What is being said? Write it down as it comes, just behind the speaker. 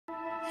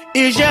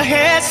Is your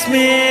head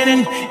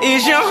spinning?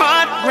 Is your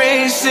heart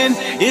racing?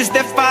 Is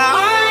there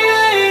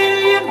fire in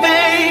your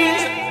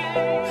veins?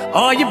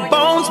 Are your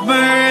bones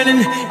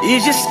burning?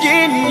 Is your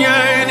skin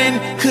yearning?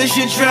 Cause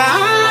you're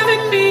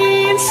driving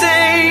me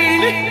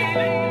insane.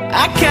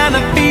 I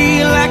kinda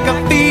feel like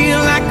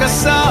I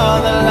saw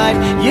the light.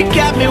 You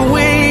got me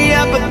way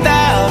up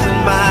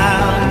 1,000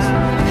 miles.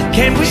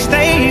 Can we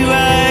stay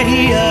right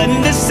here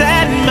in this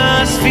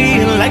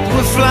atmosphere like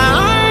we're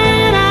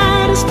flying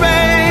out of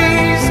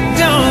space?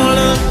 Don't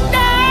look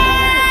down.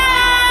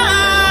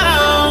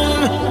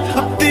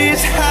 Up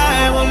this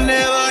high, we'll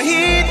never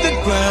hit the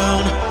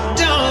ground.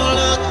 Don't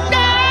look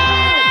down.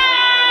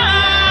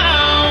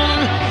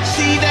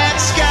 See that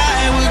sky,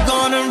 we're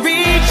gonna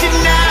reach it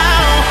now.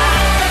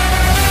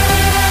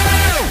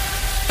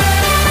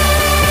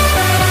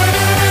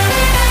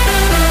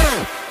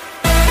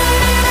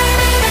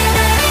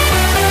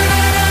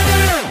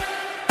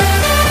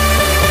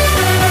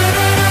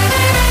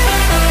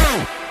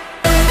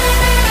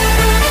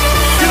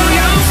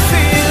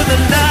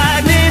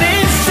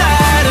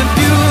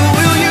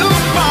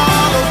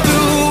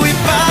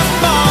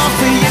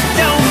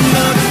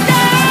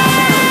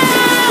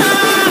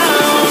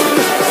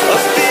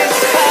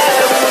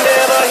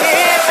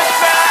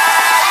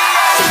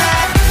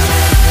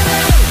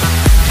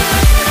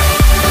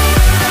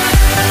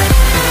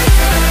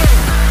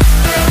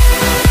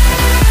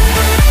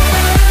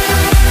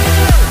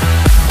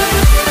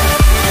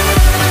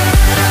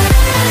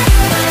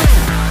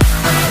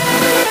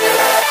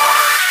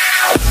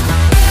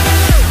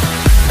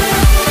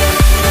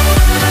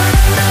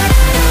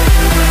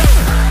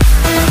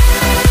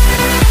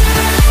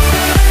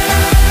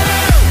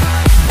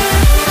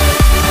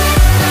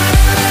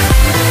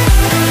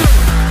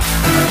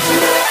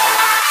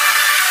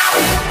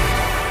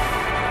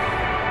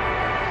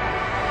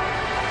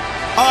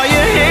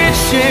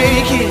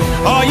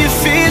 Are your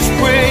fists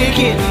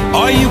breaking?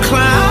 Are you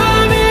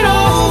climbing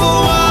over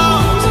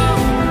walls?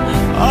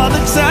 Are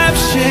the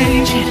times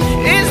changing?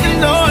 Is the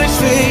noise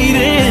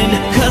fading?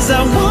 Cause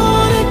I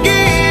wanna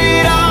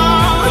get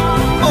on.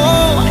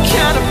 Oh, I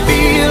kinda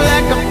feel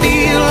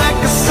like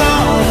I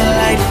saw the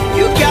light.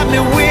 You got me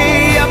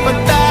way up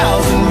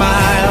 1,000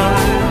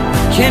 miles.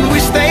 Can we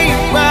stay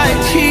right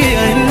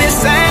here in this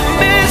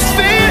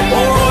atmosphere?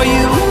 Or are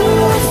you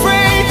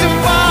afraid to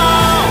fall?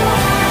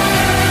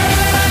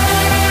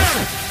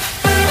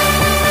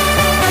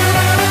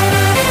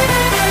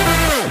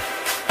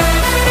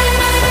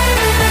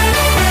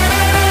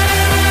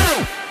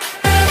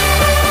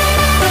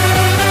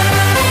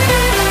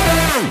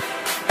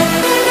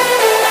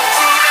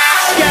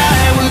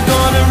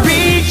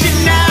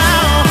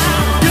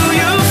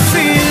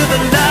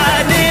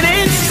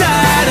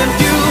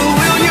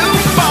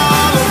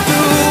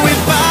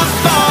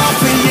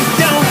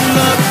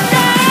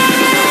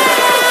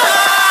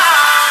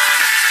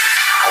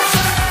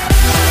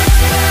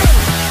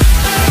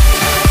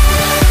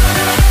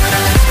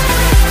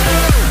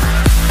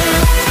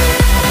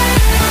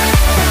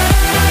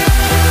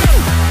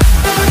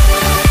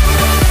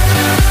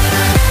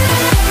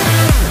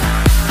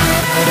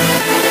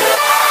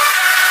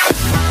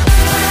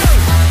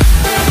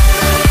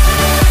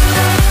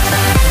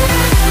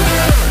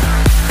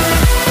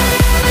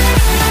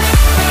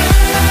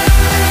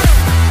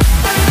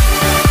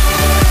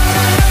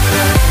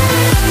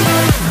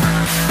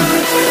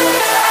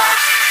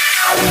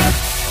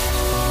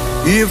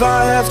 If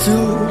I have to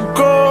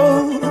go,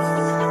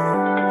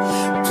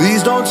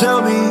 please don't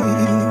tell me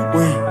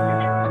when.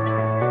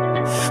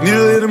 Need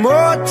a little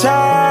more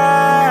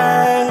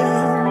time.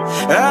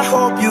 I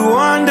hope you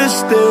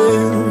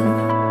understand.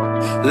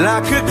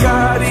 Like a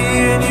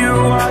guardian,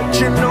 you're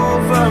watching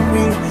over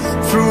me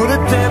through the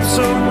depths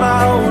of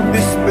my own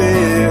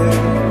despair.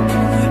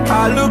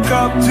 I look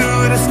up to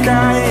the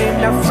sky and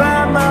I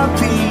find my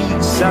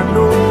peace. I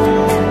know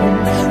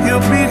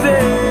you'll be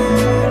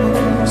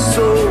there.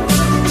 So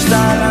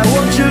Starlight,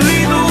 won't you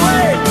lead the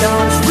way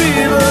down this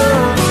river?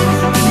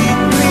 Keep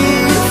me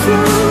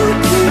afloat,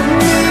 keep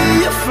me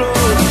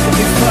afloat.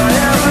 If I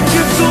ever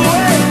drift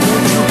away,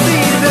 won't you be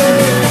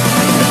there?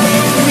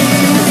 Keep me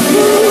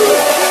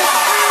afloat.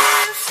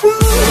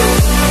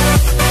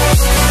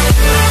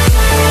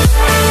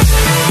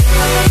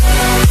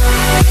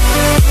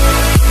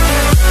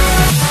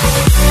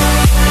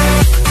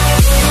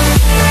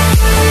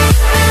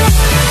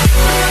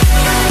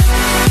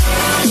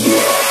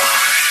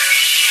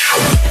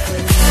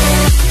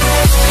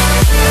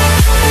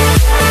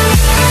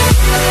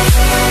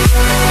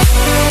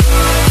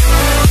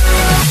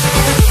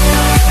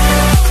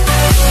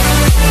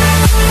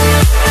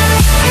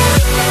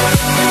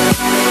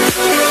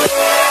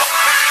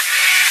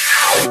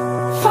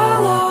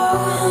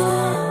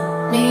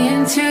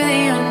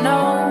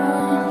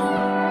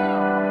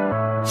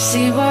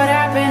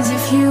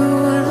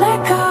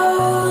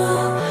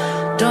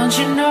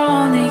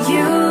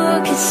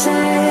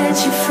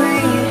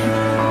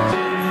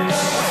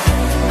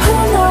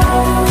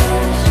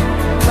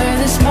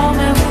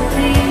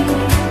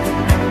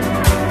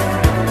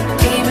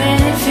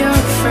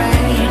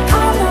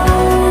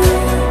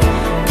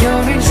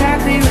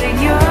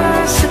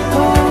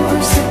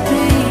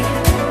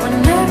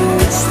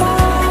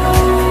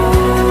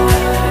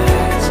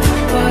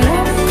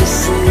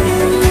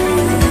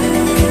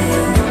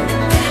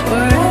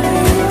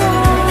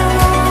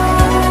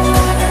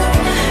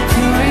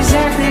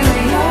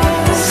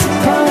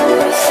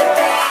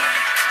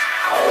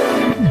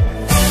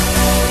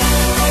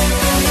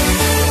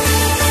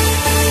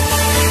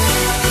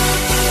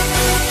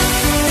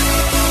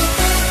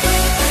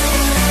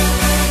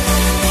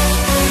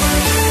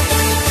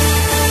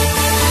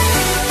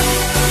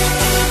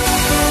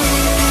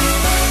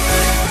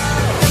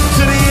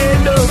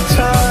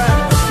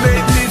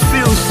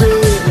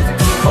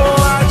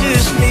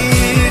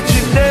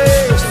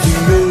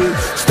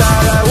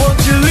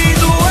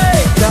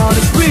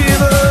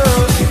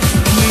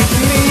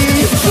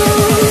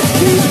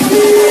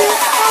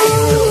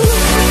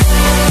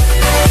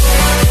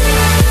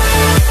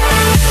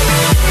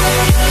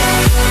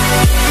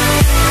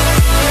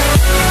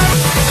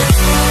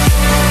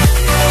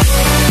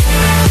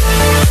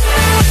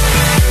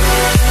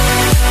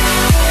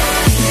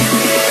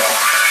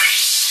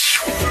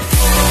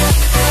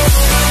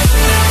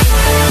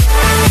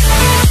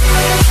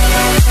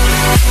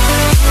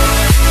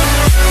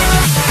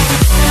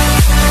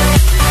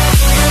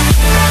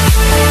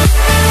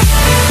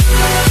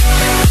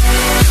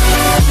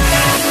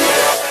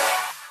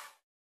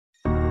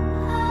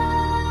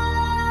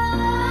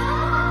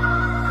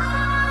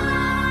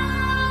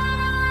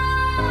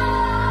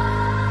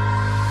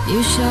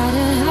 shout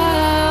it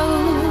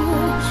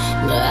out,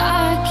 but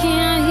I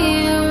can't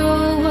hear a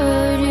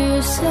word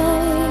you say.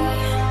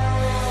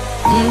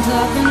 I'm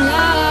talking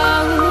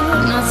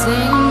loud, not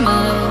saying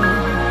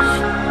much.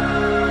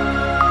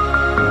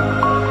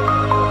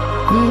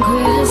 I'm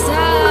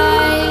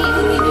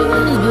criticized,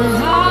 but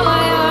how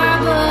your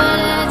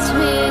bullets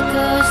make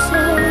us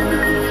say.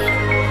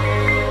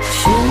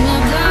 Shoot me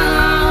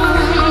down,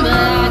 but I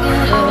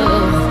get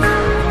up.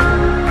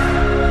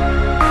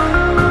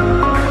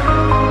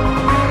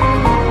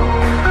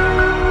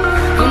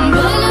 I'm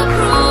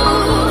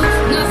bulletproof,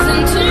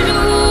 nothing to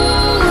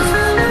lose.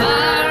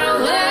 Far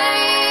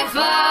away,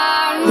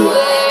 far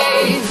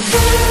away.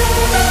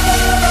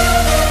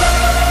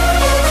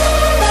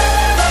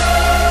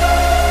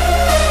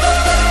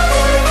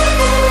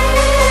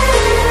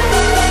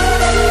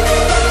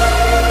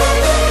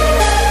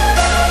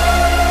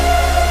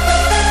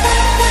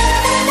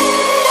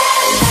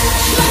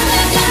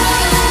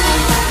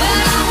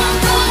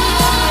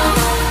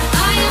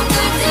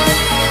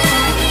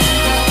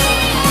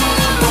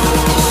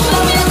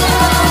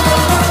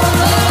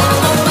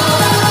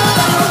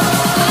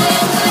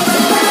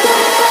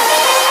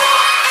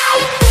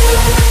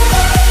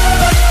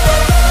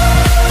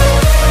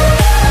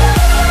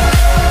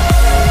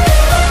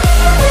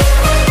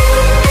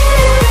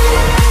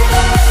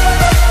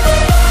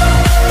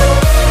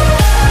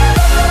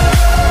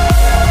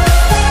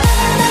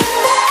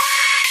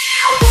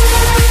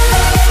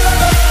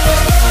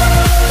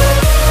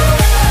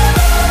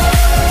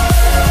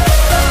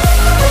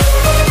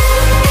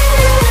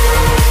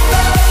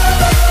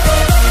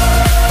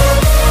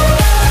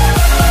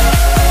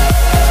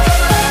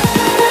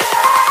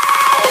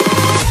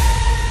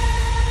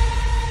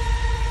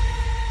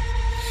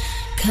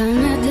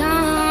 Coming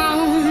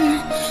down,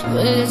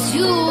 wish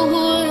you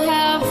would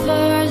have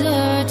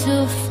further to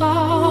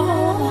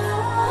fall.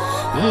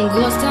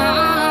 Ghost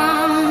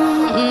town,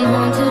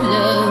 wanted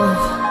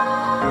love.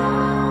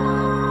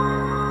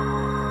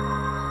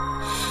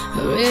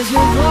 Raise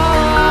your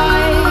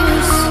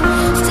voice,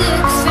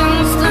 sticks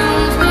and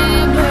stones may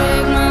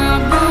break my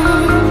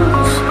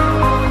bones.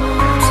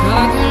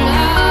 Talking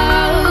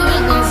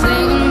loud, not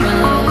saying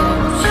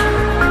much.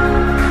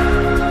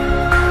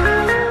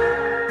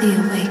 The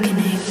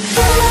awakening.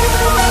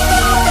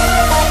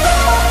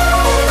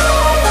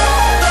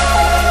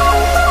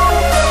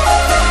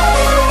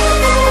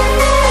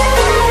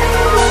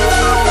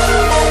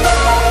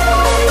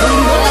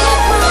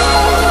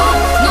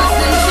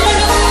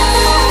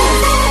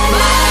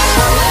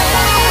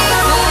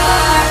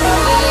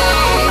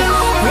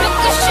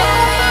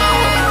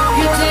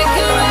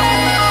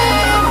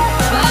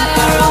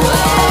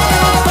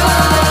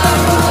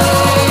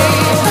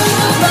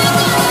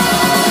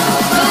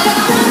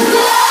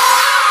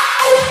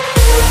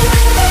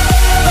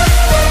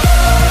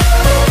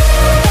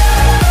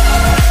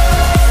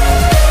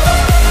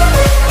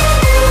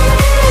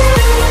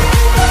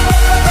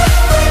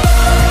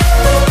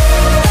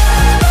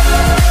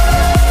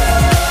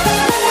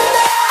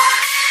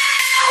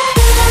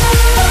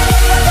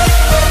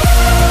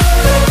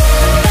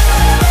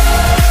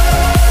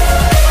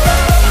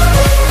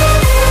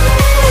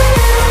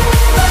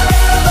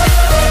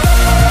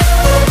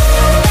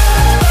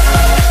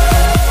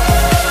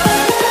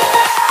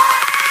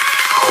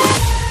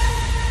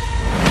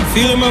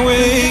 Feeling my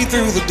way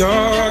through the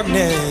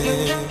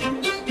darkness,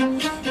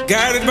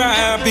 guided by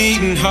a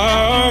beating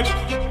heart.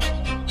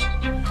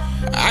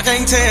 I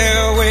can't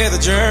tell where the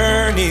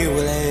journey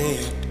will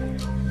end,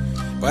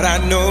 but I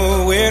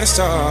know where to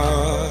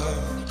start.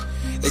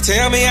 They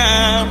tell me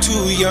I'm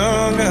too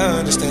young to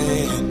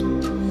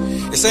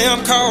understand. They say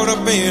I'm caught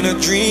up in a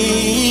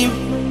dream.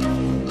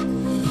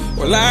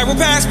 Well, life will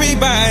pass me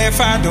by if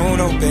I don't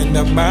open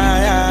up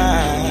my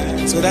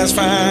eyes, so that's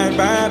fine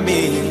by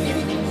me.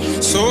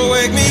 So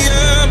wake me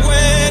up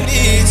when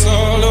it's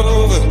all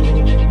over,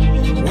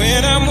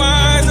 when I'm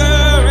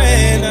wiser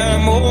and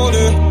I'm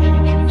older.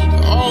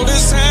 All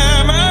this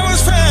time I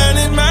was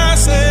finding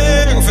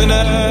myself and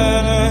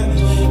I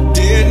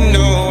didn't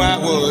know I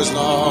was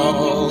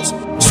lost.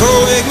 So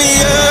wake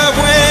me up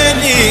when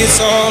it's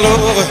all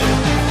over,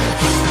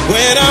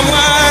 when I'm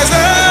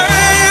wiser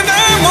and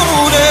I'm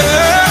older.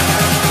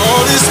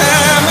 All this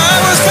time I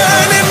was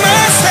finding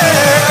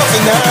myself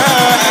and I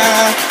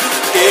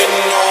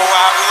didn't know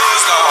I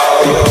was lost.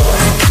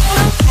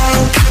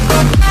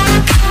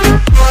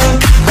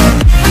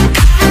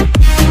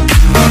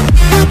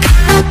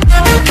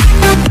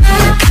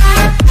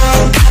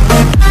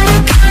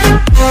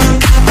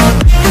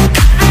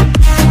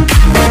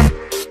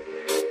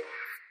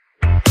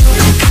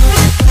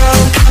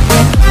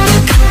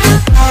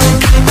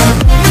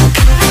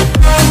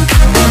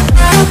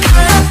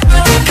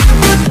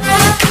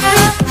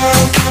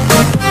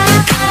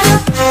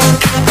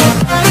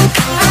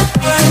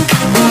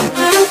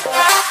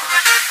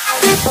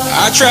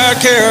 I tried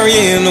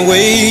carrying the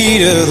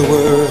weight of the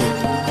world,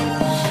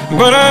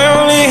 but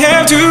I only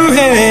have two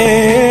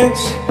hands.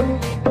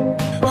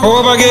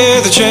 Hope I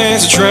get the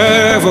chance to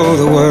travel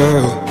the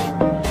world,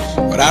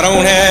 but I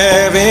don't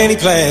have any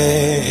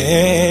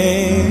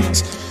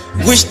plans.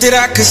 Wish that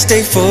I could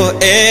stay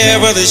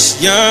forever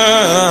this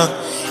young.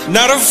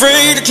 Not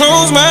afraid to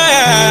close my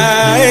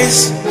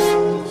eyes.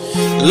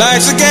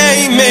 Life's a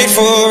game made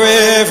for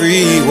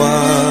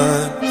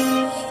everyone,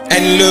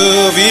 and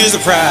love is the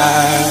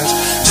prize.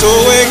 So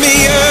wake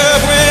me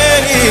up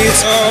when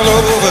it's all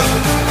over,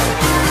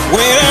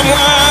 when I'm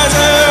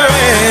wiser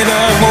and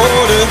I'm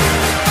older.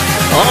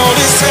 All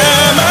this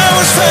time I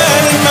was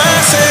finding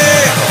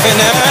myself, and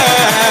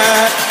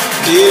I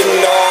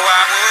didn't know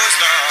I was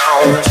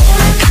lost.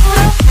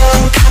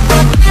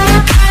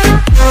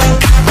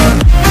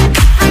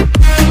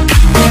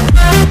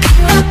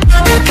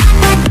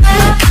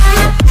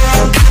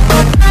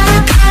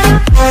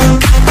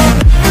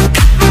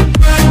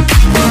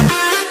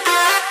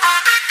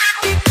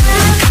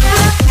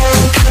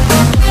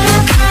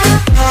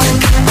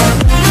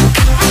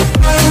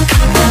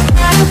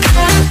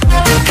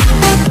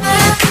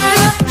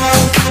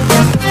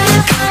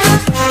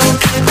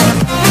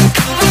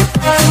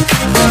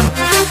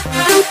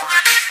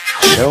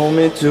 Show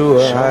me to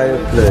a higher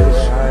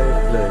place.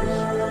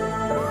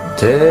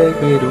 Take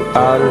me to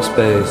outer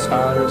space.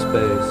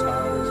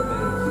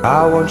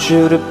 I want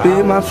you to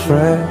be my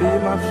friend.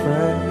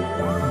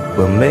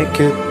 We'll make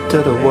it to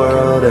the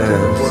world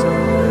ends.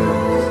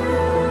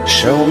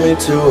 Show me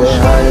to a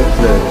higher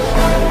place.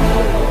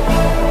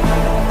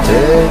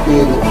 Take me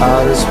to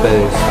outer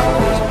space.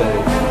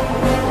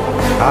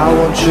 I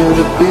want you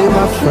to be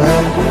my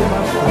friend.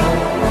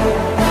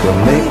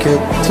 We'll make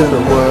it to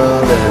the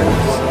world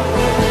ends.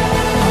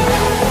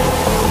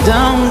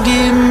 Don't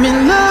give me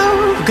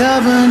love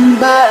governed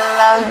by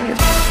life.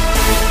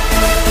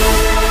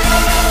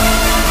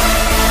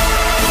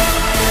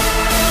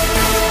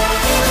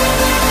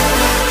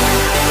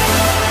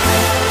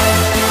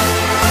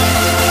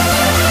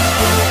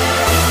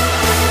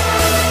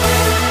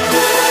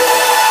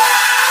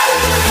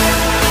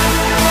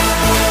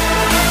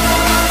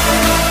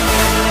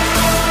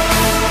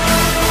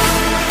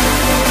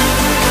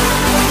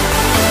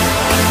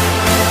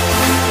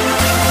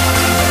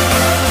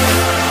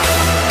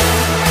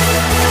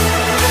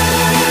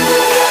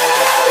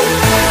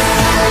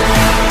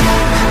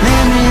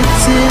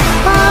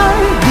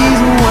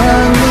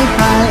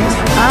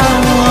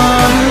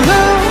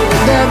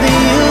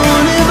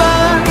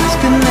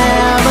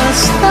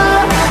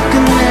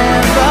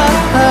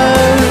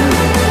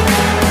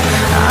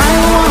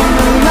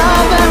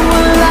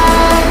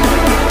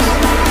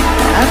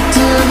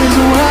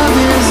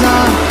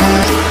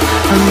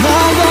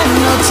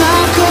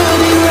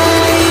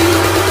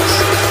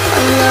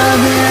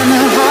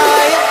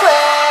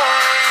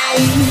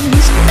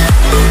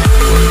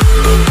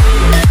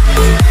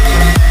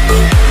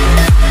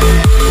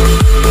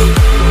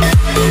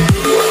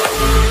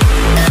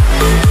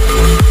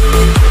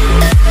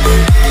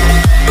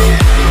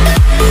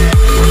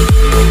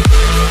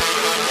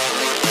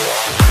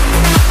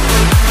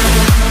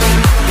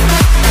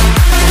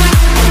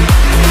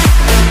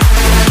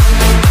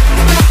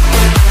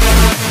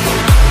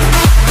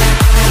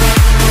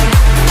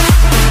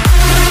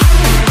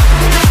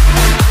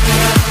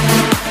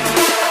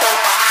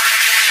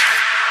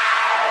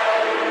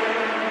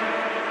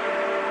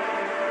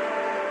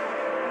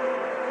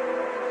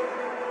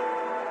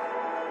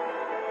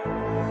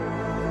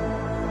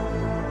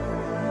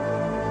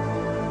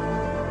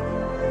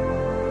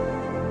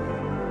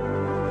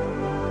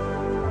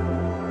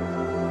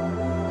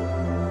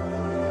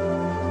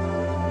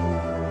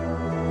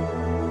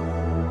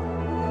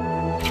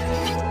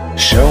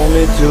 Show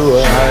me to a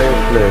higher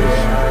place.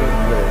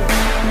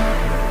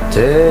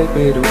 Take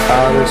me to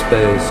outer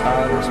space.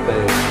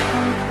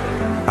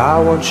 I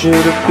want you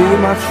to be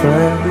my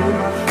friend.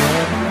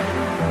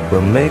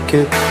 We'll make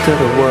it to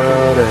the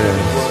world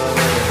ends.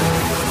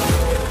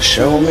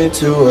 Show me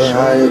to a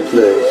higher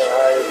place.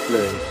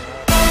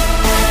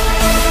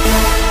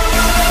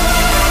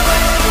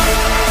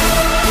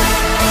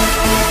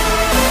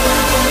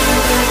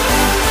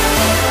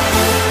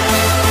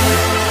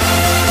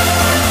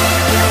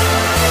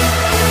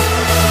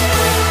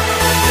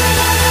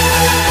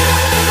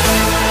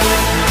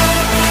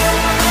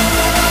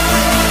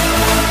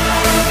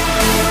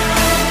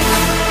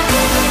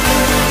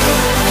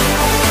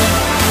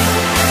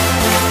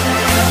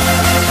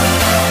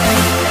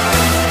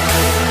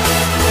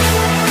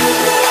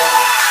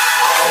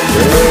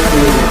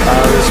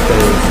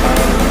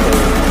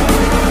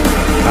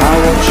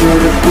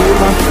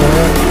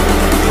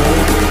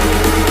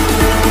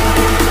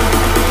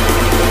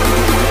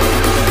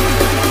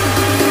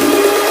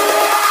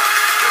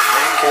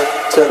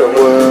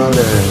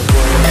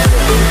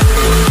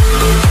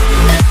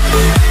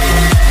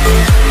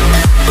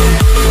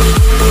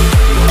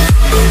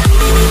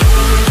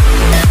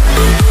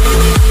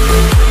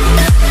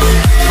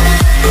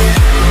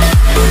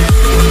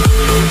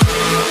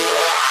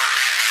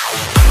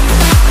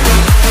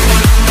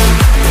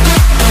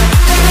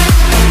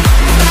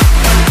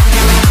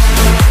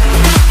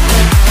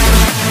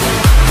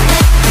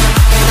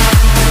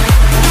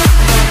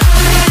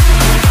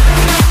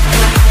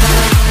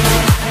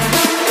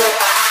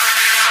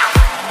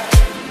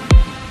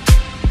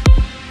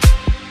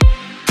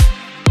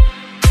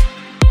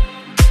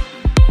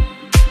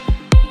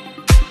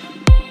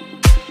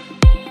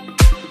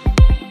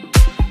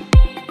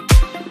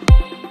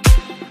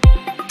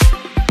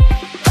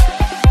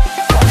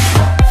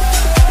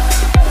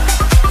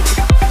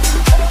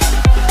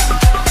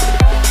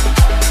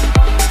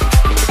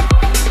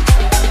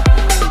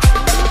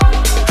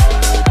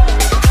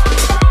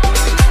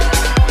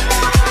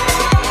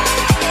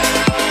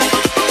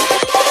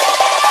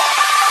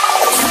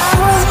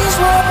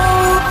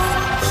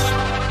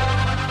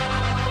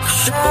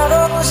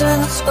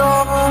 thousand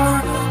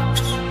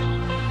stars.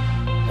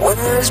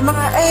 Where's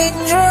my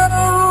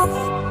angel?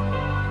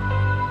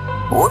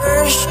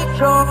 Where's she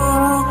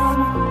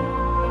gone?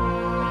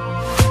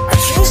 I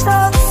chased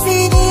all the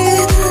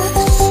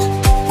fears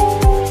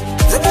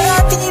that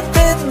are deep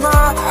in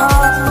my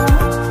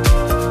heart,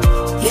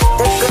 yet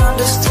they're gone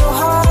to still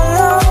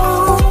hollow.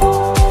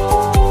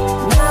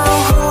 Now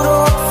who do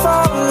I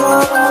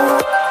follow?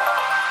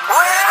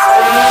 Where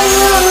are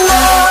you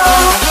now?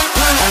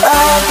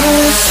 I've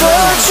been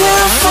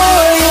searching for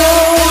you.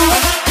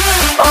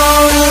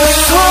 All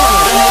this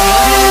world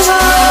is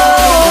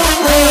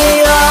lonely.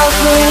 I've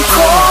been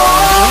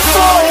calling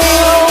for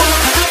you.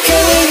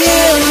 Can you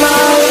hear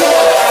my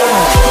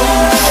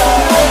voice?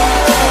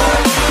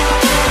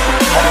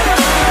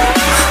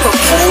 Oh,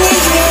 can you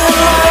hear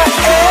my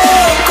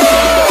echoes?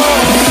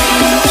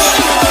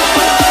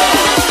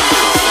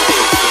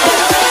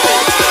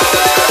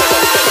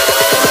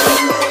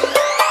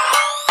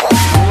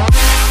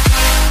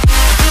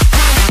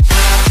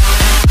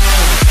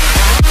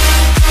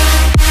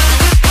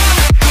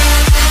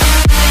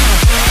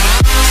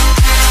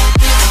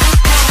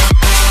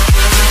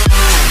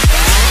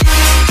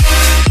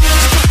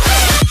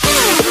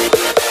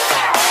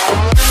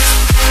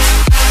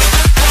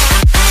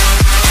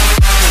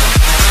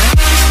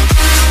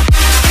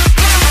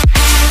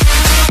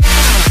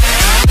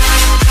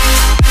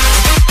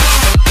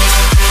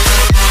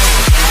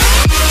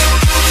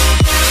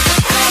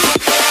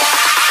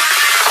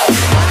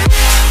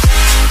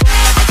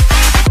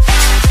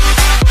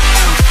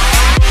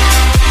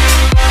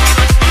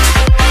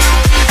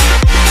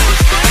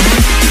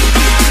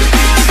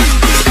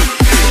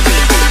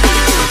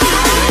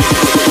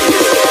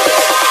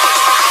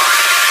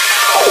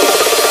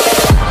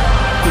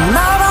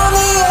 Not on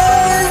the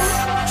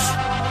edge,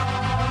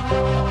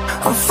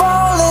 I'm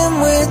falling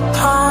with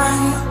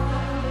time.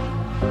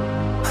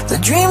 The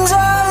dreams